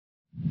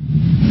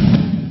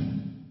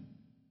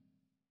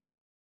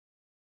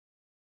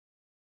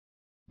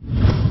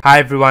Hi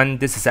everyone,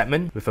 this is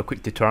Edmund with a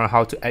quick tutorial on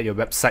how to add your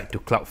website to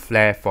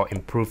Cloudflare for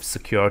improved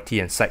security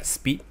and site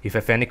speed. If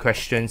you have any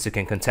questions, you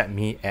can contact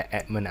me at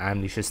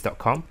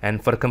edmund@iamlicious.com.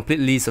 And for the complete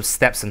list of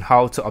steps on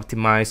how to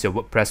optimize your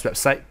WordPress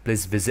website,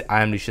 please visit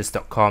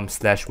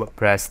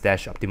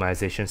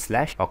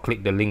iamlicious.com/WordPress-optimization/ or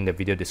click the link in the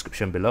video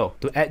description below.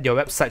 To add your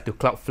website to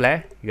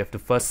Cloudflare, you have to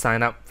first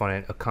sign up for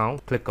an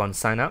account. Click on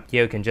sign up.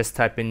 Here you can just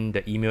type in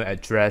the email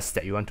address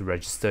that you want to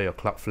register your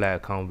Cloudflare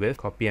account with.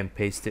 Copy and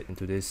paste it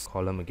into this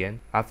column again.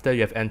 After you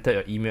have entered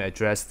your email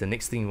address, the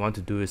next thing you want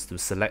to do is to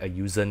select a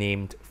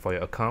username for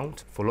your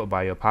account, followed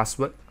by your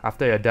password.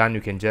 After you're done,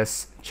 you can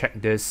just check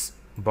this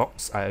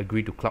box, I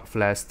agree to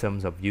Cloudflare's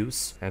terms of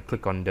use, and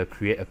click on the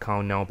create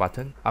account now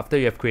button. After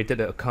you have created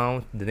the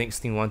account, the next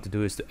thing you want to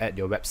do is to add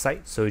your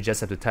website. So you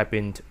just have to type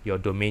in your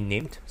domain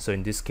name. So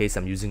in this case,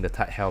 I'm using the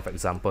TideHealth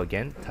example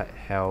again,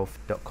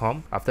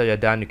 tidehealth.com. After you're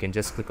done, you can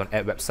just click on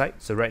add website.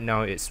 So right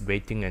now it's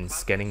waiting and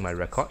scanning my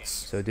records.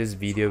 So this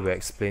video will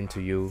explain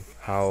to you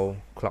how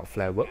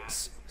Cloudflare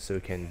works. So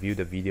you can view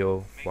the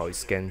video while it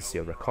scans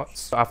your records.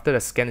 So after the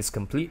scan is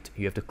complete,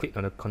 you have to click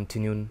on the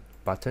continue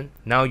button.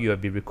 Now you will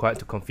be required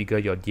to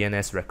configure your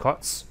DNS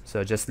records,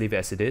 so just leave it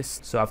as it is.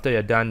 So after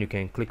you're done, you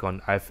can click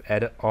on I've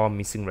added all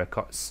missing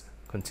records.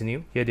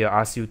 Continue. Here they'll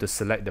ask you to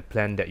select the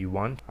plan that you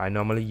want. I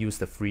normally use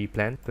the free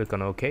plan. Click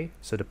on OK.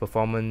 So the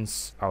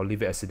performance, I'll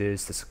leave it as it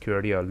is. The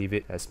security, I'll leave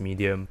it as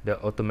medium. The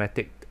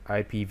automatic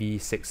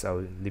IPv6,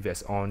 I'll leave it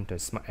as on. The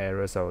smart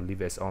errors, I'll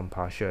leave it as on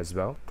partial as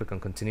well. Click on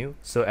continue.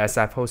 So as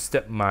I've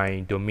hosted my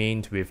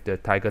domain with the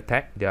tiger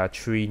tag, there are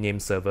 3 name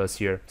servers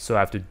here. So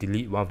I have to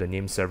delete one of the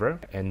name server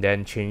and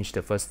then change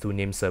the first 2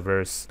 name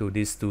servers to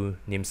these 2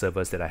 name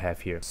servers that I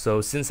have here.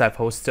 So since I've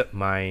hosted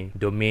my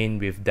domain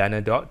with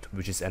Dynadot,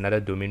 which is another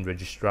domain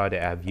registrar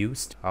that I've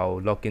used, I'll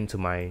log into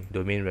my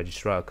domain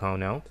registrar account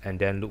now and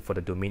then look for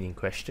the domain in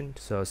question.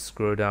 So I'll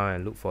scroll down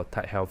and look for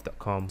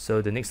tidehealth.com.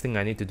 So the next thing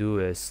I need to do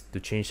is to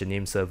change the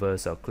name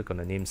servers. I'll click on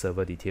the name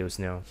server details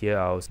now. Here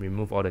I'll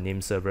remove all the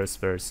name servers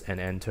first and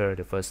enter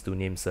the first 2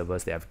 name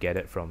servers that I've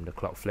gathered from the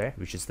Cloudflare,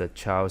 which is the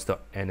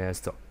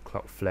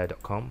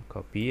charles.ns.cloudflare.com.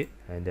 Copy it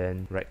and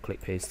then right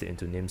click, paste it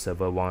into name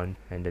server 1,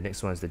 and the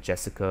next one is the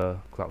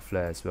Jessica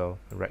Cloudflare as well.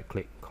 Right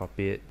click,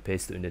 copy it,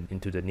 paste it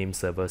into the name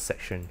server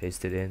section,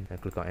 paste it in, and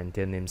click on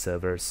enter name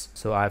servers.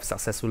 So I've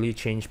successfully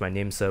changed my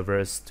name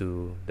servers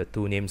to the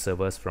 2 name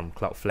servers from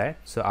Cloudflare.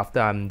 So after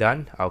I'm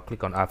done, I'll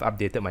click on I've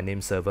updated my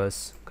name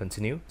servers.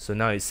 Continue. So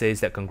now it says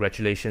that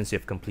congratulations,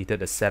 you've completed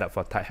the setup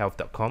for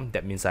tidehealth.com.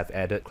 That means I've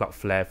added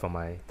Cloudflare for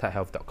my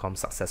tidehealth.com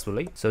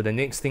successfully. So the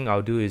next thing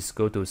I'll do is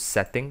go to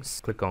settings,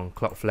 click on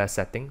Cloudflare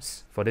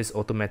settings. For this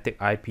automatic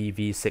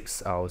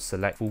IPv6, I'll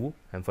select full,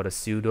 and for the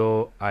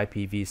pseudo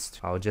IPv,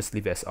 I'll just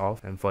leave it as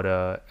off. And for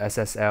the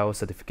SSL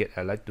certificate,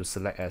 I like to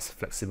select as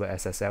flexible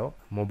SSL.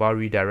 Mobile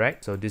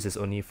redirect, so this is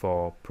only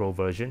for pro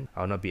version.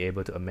 I'll not be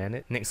able to amend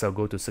it. Next, I'll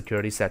go to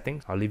security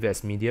settings. I'll leave it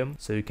as medium,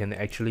 so you can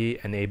actually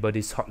enable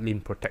this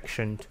hotlink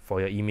protection for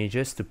your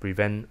images to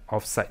prevent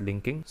off-site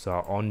linking. So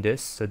I'll on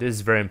this. So this is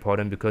very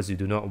important because you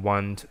do not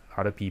want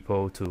other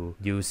people to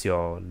use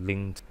your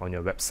link on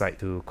your website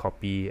to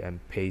copy and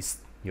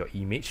paste your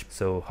image.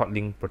 So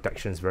hotlink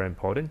protection is very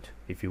important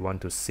if you want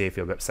to save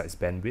your website's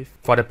bandwidth.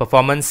 For the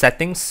performance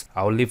settings,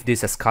 I'll leave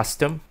this as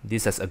custom,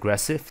 this as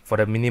aggressive. For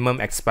the minimum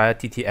expire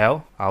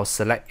TTL, I'll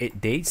select 8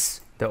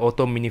 days. The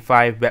auto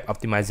minify web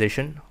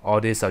optimization,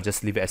 all this I'll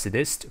just leave it as it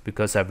is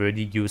because I've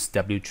already used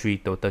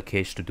W3 total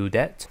cache to do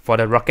that. For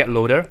the rocket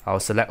loader, I'll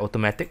select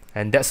automatic.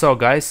 And that's all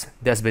guys.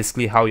 That's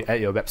basically how you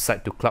add your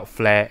website to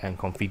Cloudflare and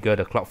configure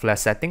the Cloudflare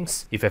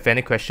settings. If you have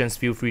any questions,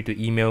 feel free to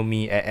email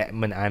me at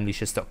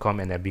edmund@iamlicious.com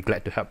and I'll be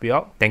glad to help you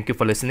out. Thank you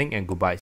for listening and goodbye.